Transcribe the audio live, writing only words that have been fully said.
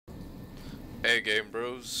Hey Game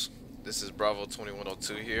Bros, this is Bravo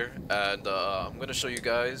 2102 here, and I'm gonna show you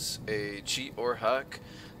guys a cheat or hack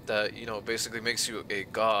that basically makes you a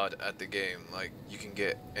god at the game. Like you can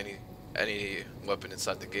get any weapon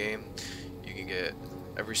inside the game, you can get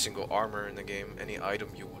every single armor in the game, any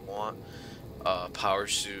item you would want, power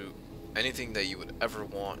suit, anything that you would ever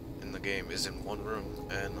want in the game is in one room,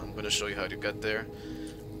 and I'm gonna show you how to get there.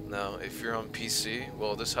 Now, if you're on PC,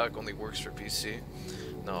 well, this hack only works for PC.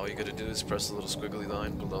 Now all you gotta do is press the little squiggly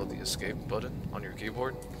line below the escape button on your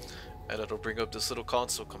keyboard, and it'll bring up this little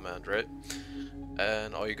console command, right?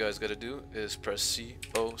 And all you guys gotta do is press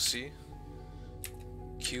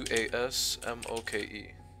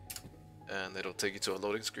COCQASMOKE, and it'll take you to a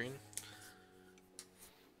loading screen,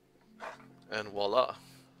 and voila,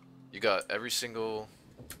 you got every single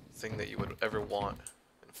thing that you would ever want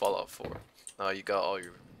in Fallout 4. Now you got all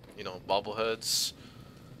your, bobbleheads.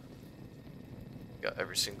 Got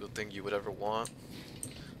every single thing you would ever want.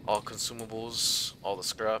 All consumables, all the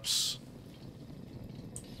scraps.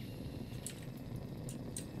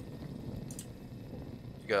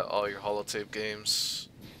 You got all your holotape games.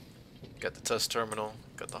 Got the test terminal,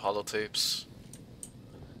 got the holotapes.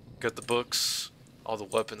 Got the books, all the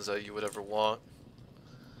weapons that you would ever want.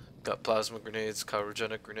 Got plasma grenades,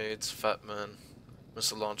 cryogenic grenades, Fat Man,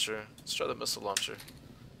 missile launcher. Let's try the missile launcher.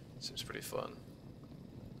 Seems pretty fun.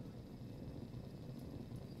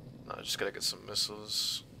 I just gotta get some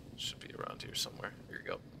missiles. Should be around here somewhere. Here you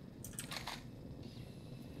go.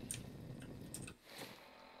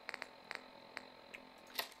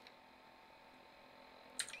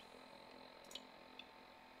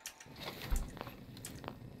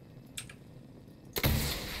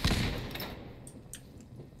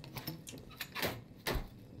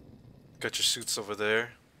 Got your suits over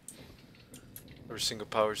there. Every single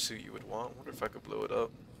power suit you would want. Wonder if I could blow it up.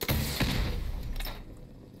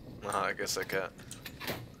 Nah, I guess I can't.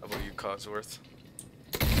 How about you, Cogsworth?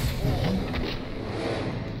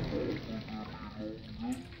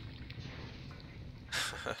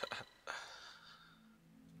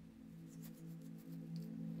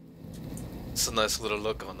 It's a nice little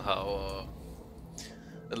look on how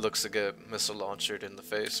it looks to get missile launched in the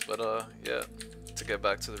face, but yeah, to get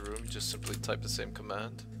back to the room, just simply type the same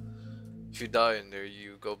command. If you die in there,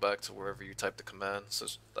 you go back to wherever you type the command, so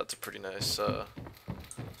that's a pretty nice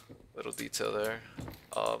little detail there.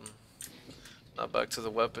 Now back to the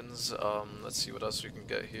weapons. Let's see what else we can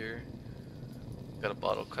get here. Got a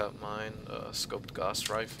bottle cap mine, scoped gas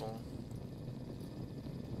rifle,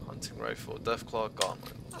 hunting rifle, deathclaw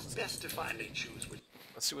gauntlet. Best to finally choose which.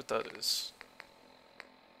 Let's see what that is.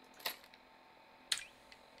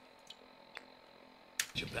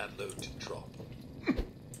 Of that load to drop.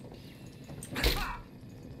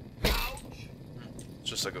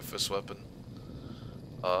 Just like a fist weapon.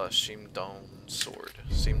 Seam down sword.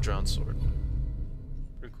 Seam drown sword.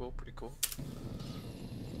 Pretty cool, pretty cool.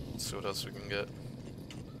 Let's see what else we can get.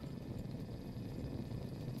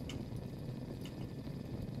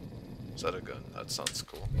 Is that a gun? That sounds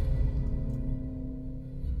cool.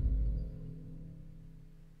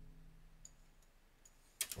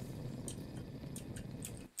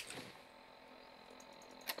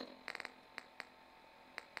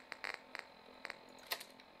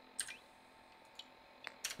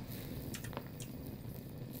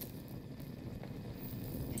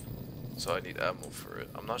 So I need ammo for it.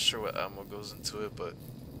 I'm not sure what ammo goes into it, but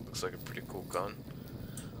looks like a pretty cool gun.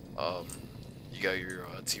 You got your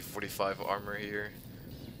T45 armor here.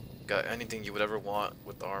 Got anything you would ever want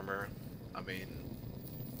with the armor. I mean,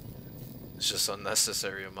 it's just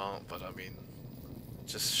unnecessary amount, but I mean,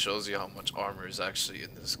 just shows you how much armor is actually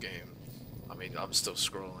in this game. I mean, I'm still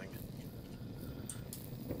scrolling.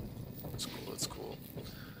 It's cool, it's cool.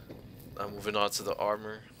 Now moving on to the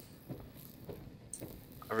armor.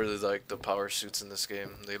 I really like the power suits in this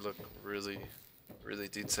game. They look really, really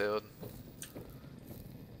detailed.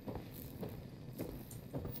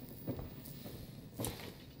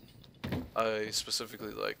 I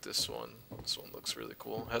specifically like this one. This one looks really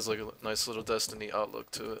cool. Has like a nice little Destiny outlook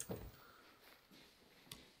to it.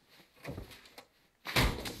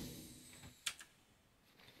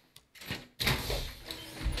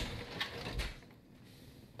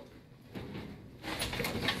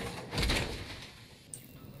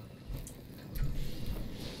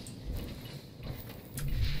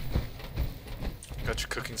 Got your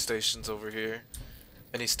cooking stations over here.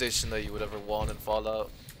 Any station that you would ever want in Fallout,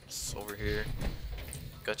 it's over here.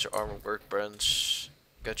 Got your armor workbench.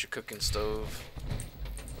 Got your cooking stove.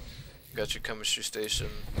 Got your chemistry station.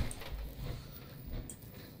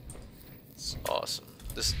 It's awesome.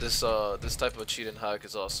 This type of cheat and hack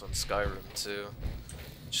is also in Skyrim too.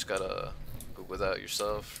 Just gotta with that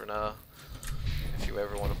yourself for now. If you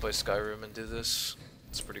ever want to play Skyrim and do this,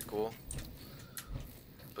 it's pretty cool.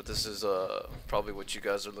 But this is probably what you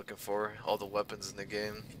guys are looking for, all the weapons in the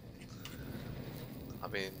game. I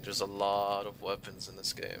mean, there's a lot of weapons in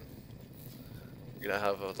this game. You're gonna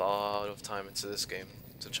have a lot of time into this game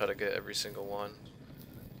to try to get every single one.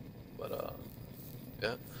 But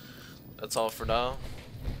yeah, that's all for now.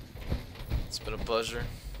 It's been a pleasure.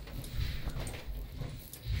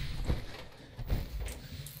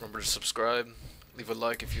 Remember to subscribe, leave a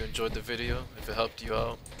like if you enjoyed the video, if it helped you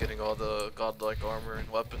out getting all the godlike armor and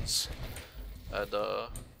weapons, and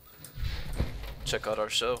check out our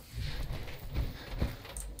show.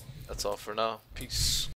 That's all for now. Peace.